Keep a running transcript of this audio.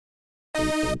What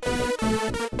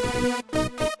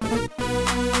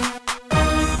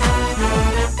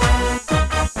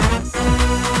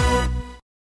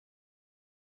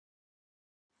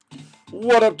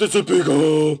up, this is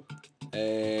Pico?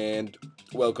 And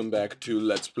welcome back to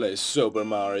Let's Play Super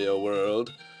Mario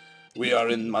World. We are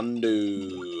in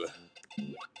Mandu.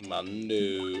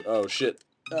 Oh shit.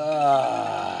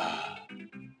 Oh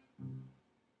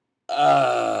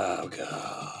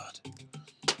god.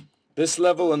 This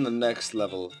level and the next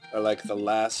level are like the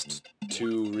last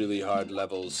two really hard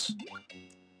levels.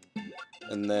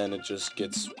 And then it just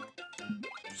gets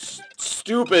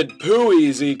stupid poo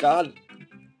easy. God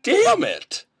damn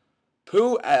it!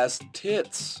 Poo-ass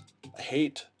tits. I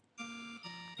hate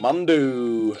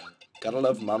Mandu. Gotta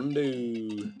love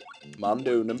Mandu.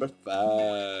 Mandu number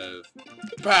 5.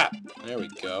 Pap! There we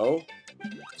go.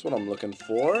 That's what I'm looking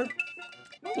for.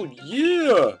 Oh,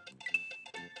 yeah!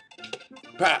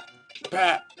 Pap!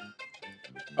 Pap!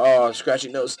 Oh, scratchy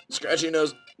nose. Scratchy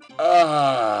nose.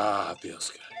 Ah,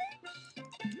 feels good.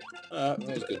 That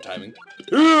was good timing.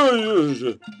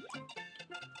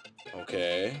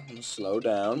 Okay, slow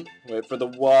down. Wait for the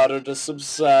water to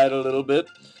subside a little bit.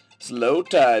 Slow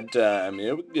tide time.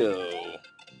 Here we go.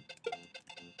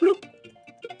 Bloop,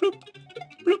 bloop,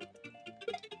 bloop,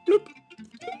 bloop.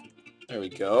 There we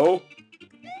go.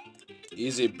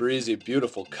 Easy breezy,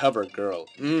 beautiful cover girl.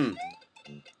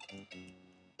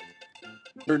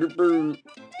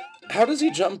 How does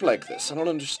he jump like this? I don't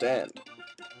understand.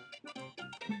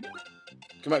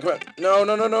 Come on, come on. No,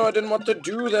 no, no, no, I didn't want to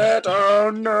do that. Oh,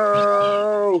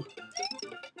 no.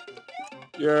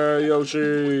 Yeah,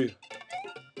 Yoshi.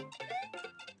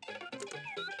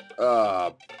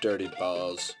 Ah, dirty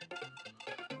balls.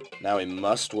 Now we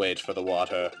must wait for the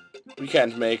water. We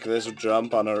can't make this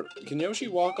jump on our... Can Yoshi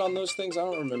walk on those things? I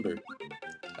don't remember.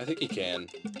 I think he can.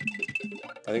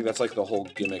 I think that's like the whole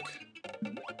gimmick.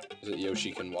 Is that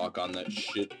Yoshi can walk on that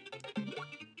shit.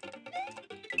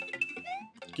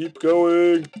 Keep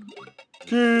going!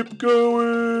 Keep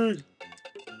going!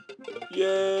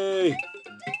 Yay!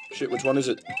 Shit, which one is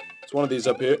it? It's one of these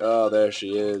up here. Oh, there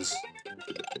she is.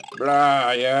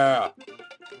 Blah, yeah!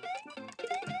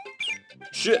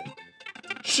 Shit!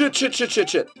 Shit, shit, shit, shit,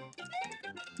 shit!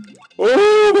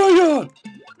 Oh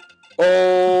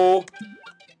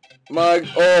my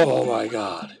god! Oh my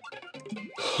god.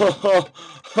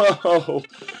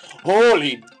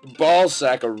 Holy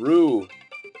ballsackaroo.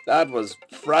 That was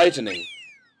frightening.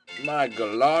 My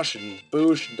galoshin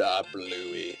boosh da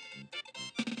bluey.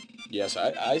 Yes,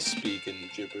 I speak in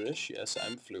gibberish. Yes,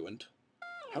 I'm fluent.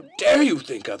 How dare you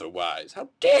think otherwise? How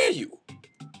dare you?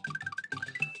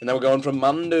 And now we're going from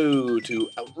Mandu to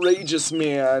Outrageous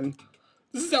Man.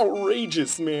 This is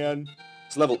outrageous, man.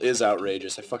 This level is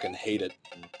outrageous. I fucking hate it.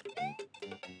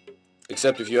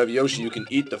 Except if you have Yoshi, you can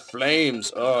eat the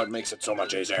flames. Oh, it makes it so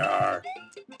much easier.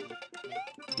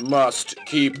 Must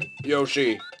keep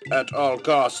Yoshi at all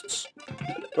costs.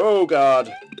 Oh, God.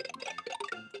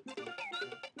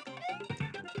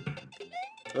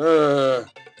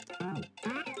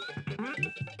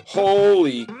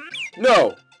 Holy...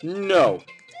 No! No!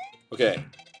 Okay.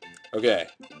 Okay.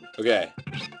 Okay.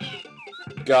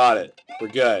 Got it. We're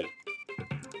good.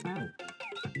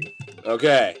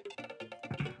 Okay.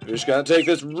 We're just gonna take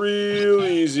this real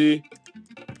easy.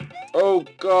 Oh,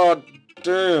 god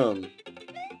damn.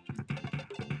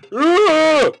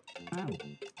 Ah!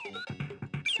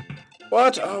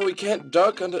 What? Oh, we can't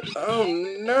duck under... Oh,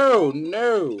 no,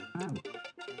 no.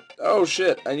 Oh,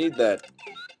 shit. I need that.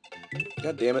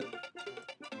 God damn it.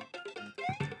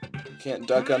 Can't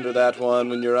duck under that one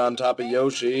when you're on top of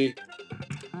Yoshi.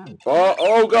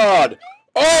 Oh god!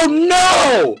 Oh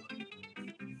no!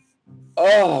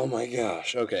 Oh my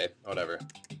gosh. Okay, whatever.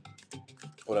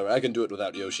 Whatever, I can do it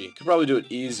without Yoshi. Could probably do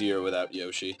it easier without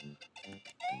Yoshi.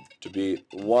 To be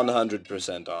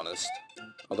 100% honest.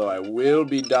 Although I will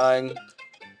be dying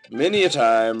many a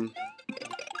time.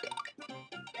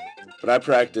 But I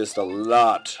practiced a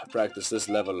lot. I practiced this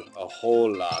level a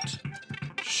whole lot.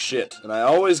 Shit. And I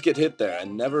always get hit there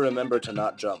and never remember to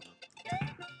not jump.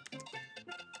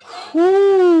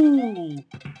 Whoo!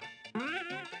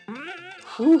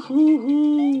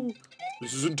 Whoo!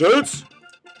 This is intense!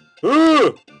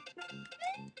 Ah!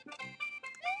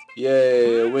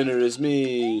 Yay, a winner is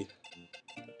me!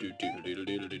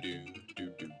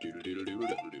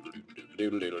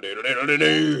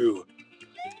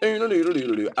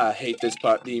 I hate this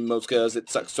part the most cause it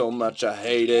sucks so much, I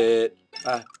hate it.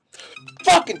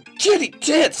 Fucking kitty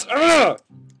tits! Ugh!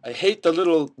 I hate the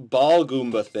little ball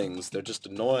Goomba things. They're just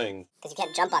annoying. Because you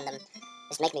can't jump on them. They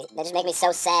just make me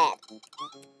so sad.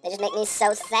 They just make me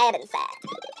so sad inside.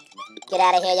 Get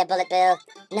out of here, you bullet bill.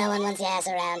 No one wants your ass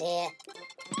around here.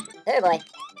 Oh, boy.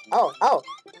 Oh.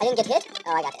 I didn't get hit?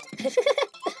 Oh, I got hit.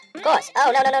 Of course.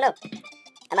 Oh, no.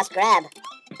 I must grab.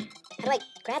 How do I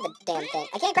grab the damn thing?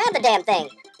 I can't grab the damn thing.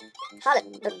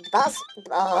 Balls.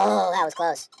 Oh, that was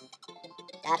close.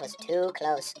 That was too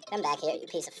close. Come back here, you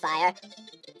piece of fire.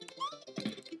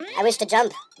 I wish to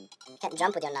jump. You can't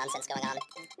jump with your nonsense going on.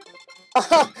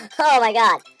 Oh my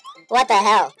god. What the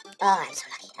hell? Oh, I'm so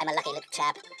lucky. I'm a lucky little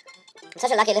chap. I'm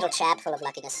such a lucky little chap full of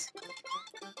luckiness.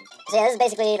 So yeah, this is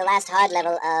basically the last hard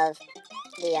level of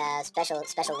the special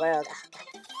world. Oh god,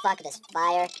 fuck this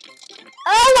fire.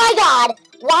 Oh my god!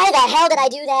 Why the hell did I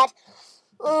do that?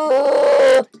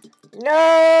 Ooh,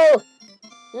 no!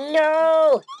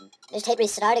 No! I just hate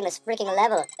restarting this freaking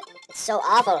level. It's so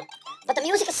awful. But the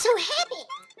music is so happy!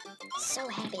 So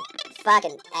happy.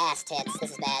 Fucking ass tits.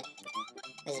 This is bad.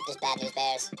 This is just bad news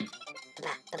bears.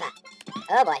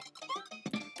 Oh boy.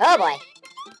 Oh boy.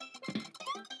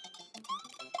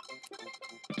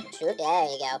 Shoot, there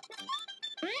you go.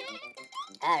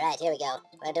 Alright, here we go.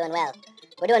 We're doing well.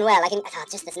 We're doing well.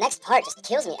 Just this next part just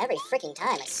kills me every freaking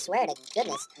time. I swear to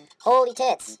goodness. Holy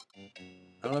tits.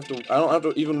 I don't have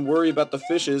to even worry about the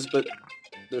fishes, but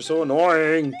they're so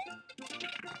annoying.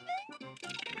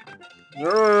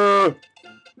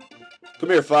 Come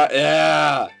here, fire.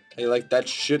 Yeah! I like that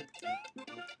shit.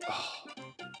 Oh.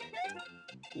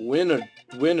 Winner,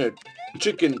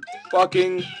 chicken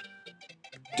fucking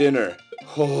dinner.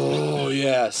 Oh,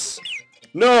 yes.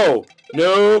 No!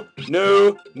 No!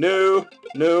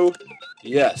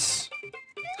 Yes.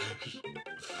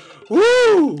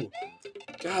 Woo!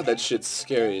 God, that shit's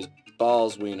scary as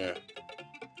balls, wiener.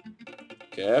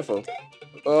 Careful.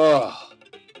 Ugh.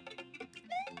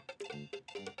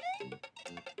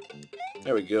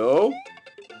 There we go.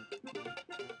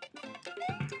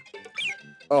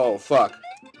 Oh, fuck.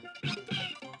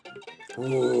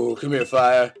 Ooh, come here,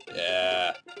 fire.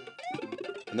 Yeah.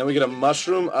 And then we get a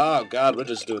mushroom. Oh, God, we're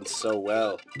just doing so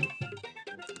well.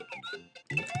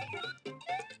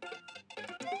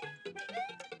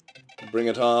 Bring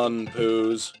it on,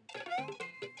 poos.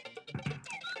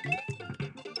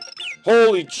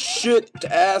 Holy shit,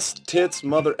 ass, tits,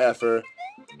 mother effer.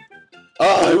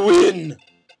 I win!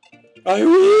 I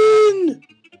win!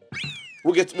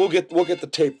 We'll get the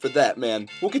tape for that, man.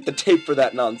 We'll get the tape for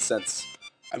that nonsense.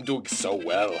 I'm doing so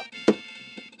well.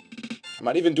 I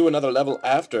might even do another level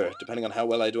after, depending on how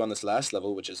well I do on this last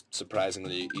level, which is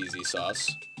surprisingly easy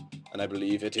sauce. And I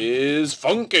believe it is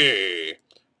funky.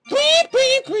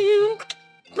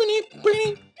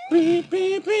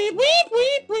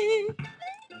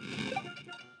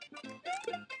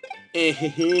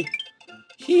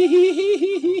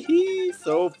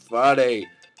 So funny.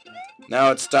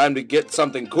 Now it's time to get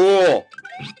something cool.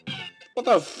 What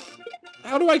the f...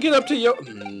 How do I get up to yo...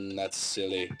 that's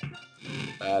silly.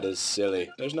 That is silly.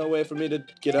 There's no way for me to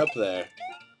get up there.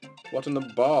 What in the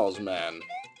balls, man?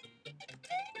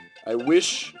 I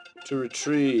wish to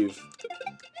retrieve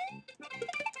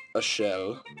a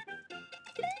shell.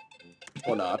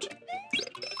 Or not.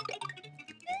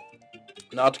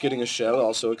 Not getting a shell,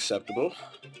 also acceptable.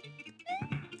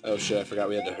 Oh shit, I forgot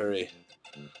we had to hurry.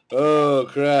 Oh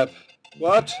crap.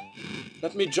 What?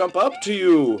 Let me jump up to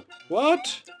you!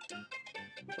 What?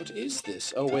 What is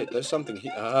this? Oh wait, there's something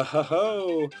here.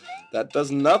 Oh, that does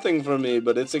nothing for me,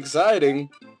 but it's exciting.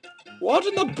 What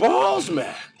in the balls,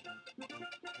 man?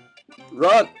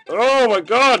 Run! Oh my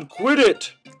god, quit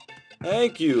it!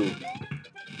 Thank you.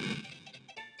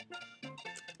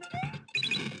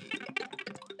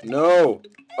 No.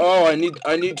 Oh, I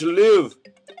need to live.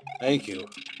 Thank you.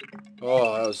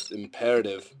 Oh, that was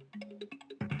imperative.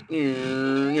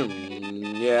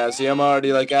 Yeah, see, I'm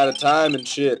already, like, out of time and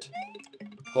shit.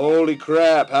 Holy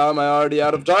crap, how am I already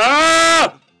out of time?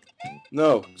 Ah!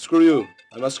 No, screw you.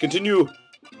 I must continue.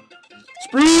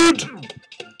 Sprint!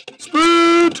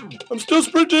 Sprint! I'm still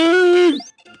sprinting!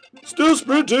 Still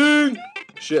sprinting!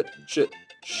 Shit.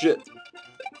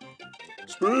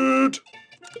 Sprint!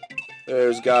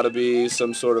 There's gotta be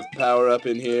some sort of power-up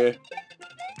in here.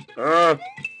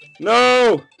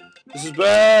 No! This is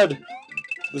bad!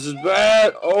 This is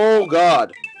bad! Oh,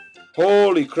 God!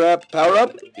 Holy crap!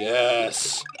 Power-up?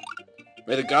 Yes!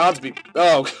 May the gods be...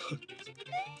 Oh,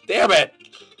 damn it!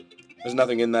 There's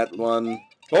nothing in that one.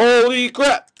 Holy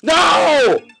crap!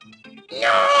 No!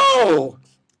 No!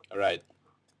 Alright.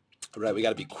 Alright, we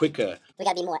gotta be quicker. We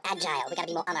gotta be more agile. We gotta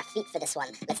be more on our feet for this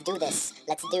one. Let's do this.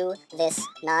 Let's do this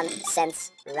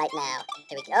nonsense right now.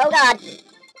 Here we go. Oh, God!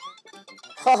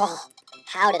 Oh,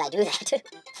 how did I do that?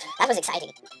 That was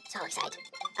exciting. So excited.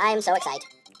 I'm so excited.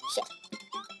 Shit.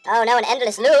 Oh, no, an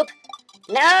endless loop.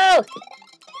 No!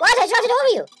 What? I dropped it over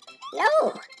you.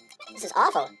 No! This is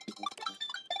awful.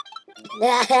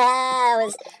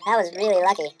 that was really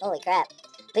lucky. Holy crap.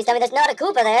 Please tell me there's not a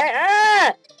Koopa there.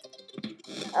 Ah!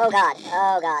 Oh god,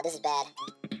 this is bad.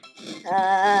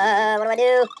 What do I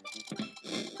do?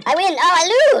 I win! Oh,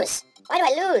 I lose! Why do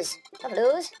I lose? Don't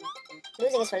lose.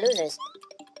 Losing is for losers.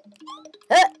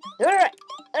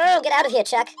 Oh, get out of here,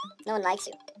 Chuck. No one likes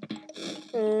you.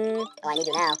 Oh, I need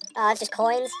you now. Oh, it's just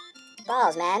coins.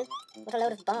 Balls, man. What a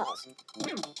load of balls.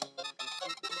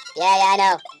 Yeah, I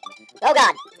know. Oh,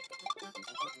 God.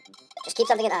 Just keep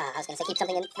something in... I was going to say keep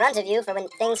something in front of you for when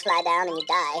things fly down and you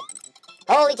die.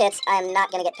 Holy tits, I'm not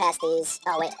going to get past these.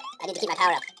 Oh, wait. I need to keep my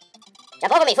power up.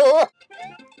 Jump over me, fool!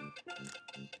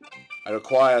 I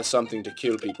require something to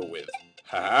kill people with.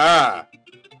 Ha-ha!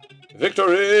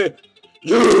 Victory!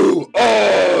 You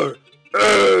are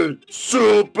a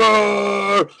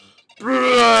super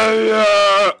player!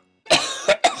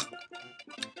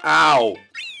 Ow!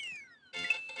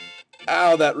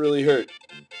 Ow, that really hurt.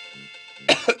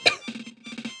 I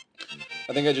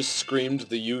think I just screamed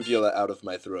the uvula out of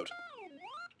my throat.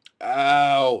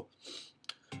 Ow!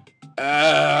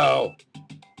 Ow!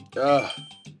 Ugh.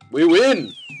 We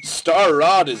win! Star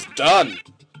Rod is done!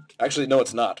 Actually, no,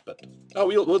 it's not, but... Oh,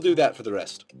 we'll do that for the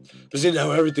rest. Because, you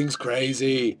know, everything's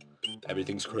crazy.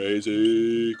 Everything's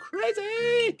crazy.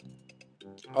 Crazy!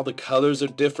 All the colors are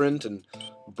different and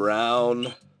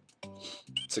brown.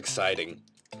 It's exciting.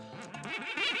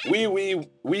 We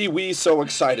so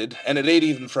excited, and it ain't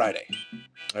even Friday.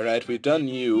 Alright, we've done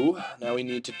you. Now we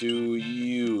need to do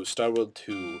you. Star World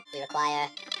 2. We require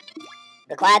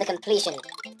the completion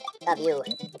of you.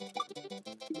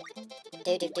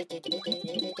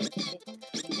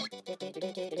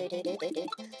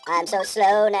 I'm so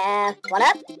slow now. One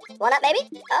up? One up, maybe?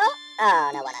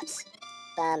 Oh, no one-ups.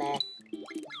 Bummer.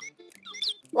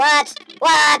 What?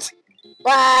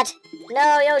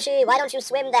 No, Yoshi, why don't you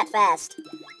swim that fast?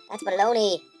 That's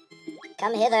baloney.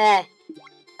 Come hither.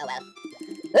 Oh, well.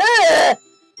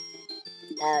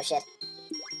 Oh, shit.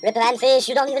 Rip Van Fish,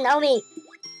 you don't even know me.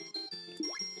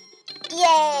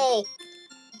 Yay!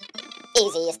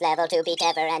 Easiest level to beat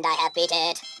ever, and I have beat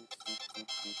it.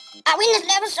 I win this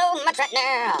level so much right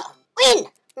now. Win!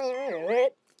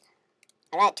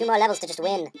 Alright, 2 more levels to just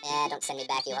win. Yeah, don't send me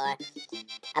back, you whore.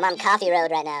 I'm on Coffee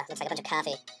Road right now. Looks like a bunch of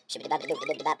coffee.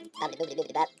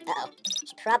 Uh-oh.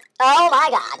 Oh my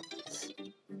god!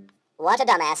 What a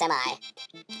dumbass am I.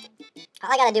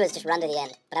 All I gotta do is just run to the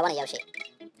end, but I want a Yoshi.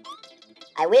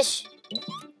 I wish...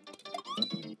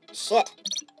 Shit.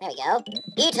 There we go.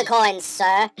 Eat the coins,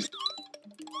 sir.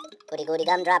 Goody goody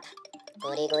gumdrop.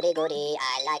 Goody goody goody.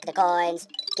 I like the coins.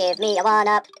 Give me a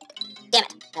 1-up. Damn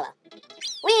it. Oh well.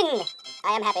 Win!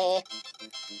 I am happy.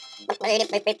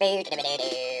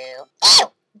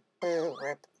 Ew!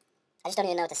 I just don't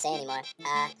even know what to say anymore.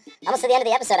 Almost to the end of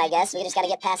the episode, I guess. We just gotta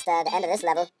get past the end of this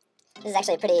level. This is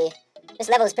actually this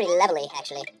level is pretty levelly,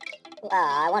 actually. Oh,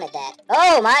 I wanted that.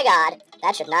 Oh my god!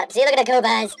 That should not... See, look at the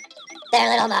Koopas! They're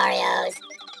little Marios!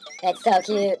 It's so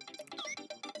cute.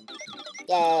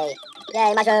 Yay.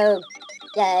 Yay, mushroom!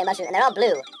 Yay, mushroom. And they're all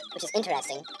blue, which is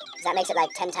interesting, because that makes it like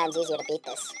 10 times easier to beat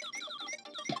this.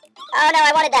 Oh no,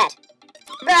 I wanted that!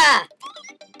 Bruh!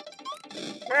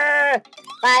 Brr!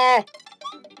 Fire!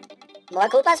 More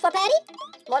Koopas for Patty?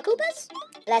 More Koopas?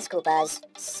 Less Koopas.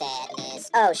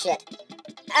 Sadness. Oh shit.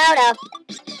 Oh no!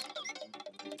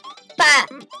 Bah!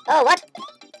 Oh, what?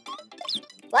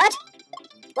 What?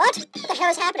 What? What the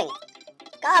hell is happening?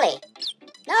 Golly.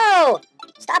 No!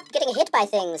 Stop getting hit by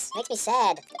things. Makes me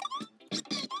sad.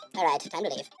 Alright, time to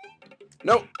leave.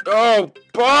 No! Oh,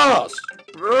 boss!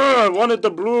 I wanted the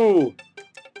blue!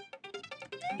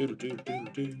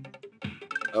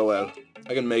 Oh well,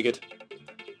 I can make it.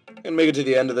 I can make it to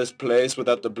the end of this place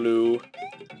without the blue.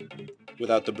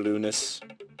 Without the blueness.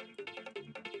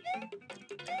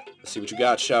 Let's see what you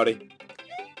got, Shouty.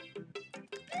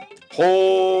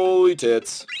 Holy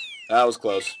tits. That was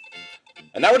close.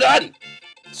 And now we're done!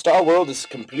 Star World is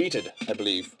completed, I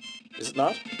believe. Is it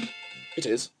not? It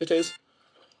is. It is.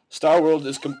 Star World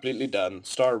is completely done.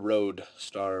 Star Road.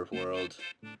 Star World.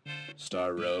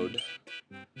 Star Road.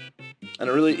 And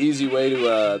a really easy way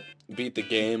to beat the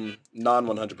game,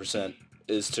 non-100%,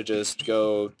 is to just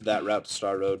go that route to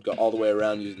Star Road, go all the way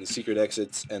around using the secret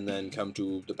exits, and then come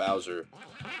to the Bowser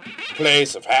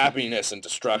place of happiness and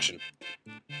destruction.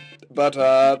 But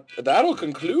that'll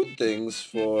conclude things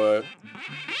for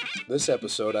this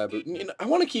episode. I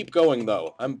want to keep going,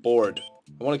 though. I'm bored.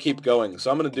 I want to keep going,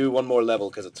 so I'm going to do one more level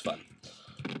because it's fun.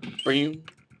 Boom.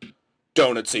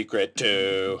 Donut Secret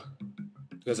 2.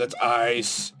 Because it's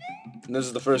ice. And this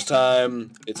is the first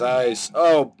time it's ice.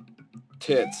 Oh,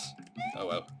 tits. Oh,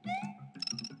 well.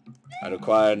 I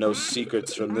require no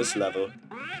secrets from this level.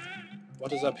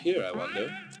 What is up here, I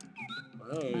wonder?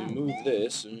 Well, we move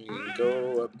this, and we can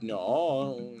go up...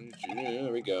 No,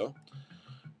 there we go.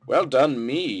 Well done,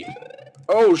 me.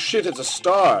 Oh, shit, it's a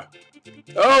star.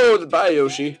 Oh, bye,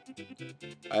 Yoshi.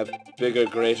 I have bigger,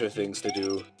 greater things to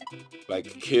do. Like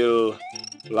kill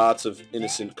lots of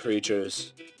innocent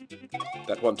creatures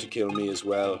that want to kill me as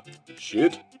well.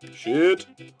 Shit. Shit.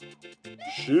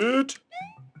 Shit.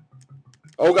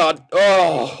 Oh, God.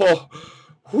 Oh.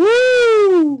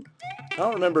 Woo! I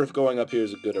don't remember if going up here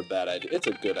is a good or bad idea. It's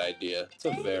a good idea. It's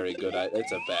a very good idea.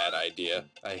 It's a bad idea.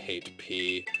 I hate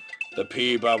pee. The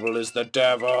pee bubble is the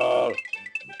devil.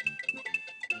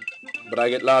 But I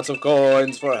get lots of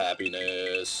coins for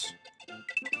happiness.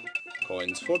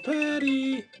 Coins for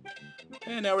Patty.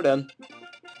 And now we're done.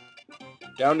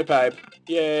 Down the pipe.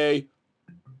 Yay.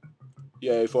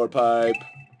 Yay for pipe.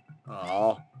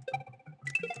 Aw.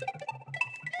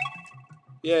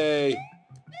 Yay.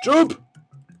 Jump!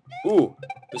 Ooh,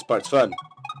 this part's fun.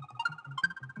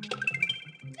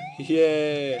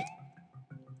 Yeah.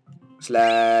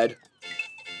 Slide.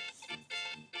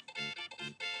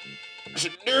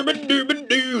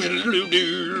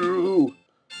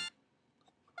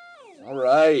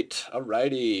 Alright,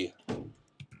 alrighty.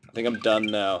 I think I'm done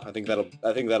now. I think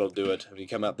that'll do it. If you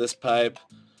come out this pipe,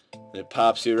 and it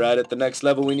pops you right at the next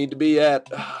level we need to be at.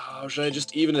 Oh, should I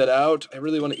just even it out? I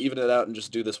really want to even it out and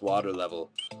just do this water level.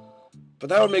 But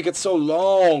that would make it so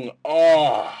long.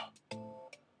 Oh.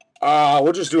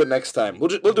 We'll just do it next time. We'll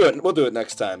do it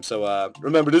next time. So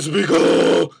remember, this will be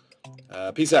cool.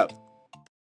 Peace out.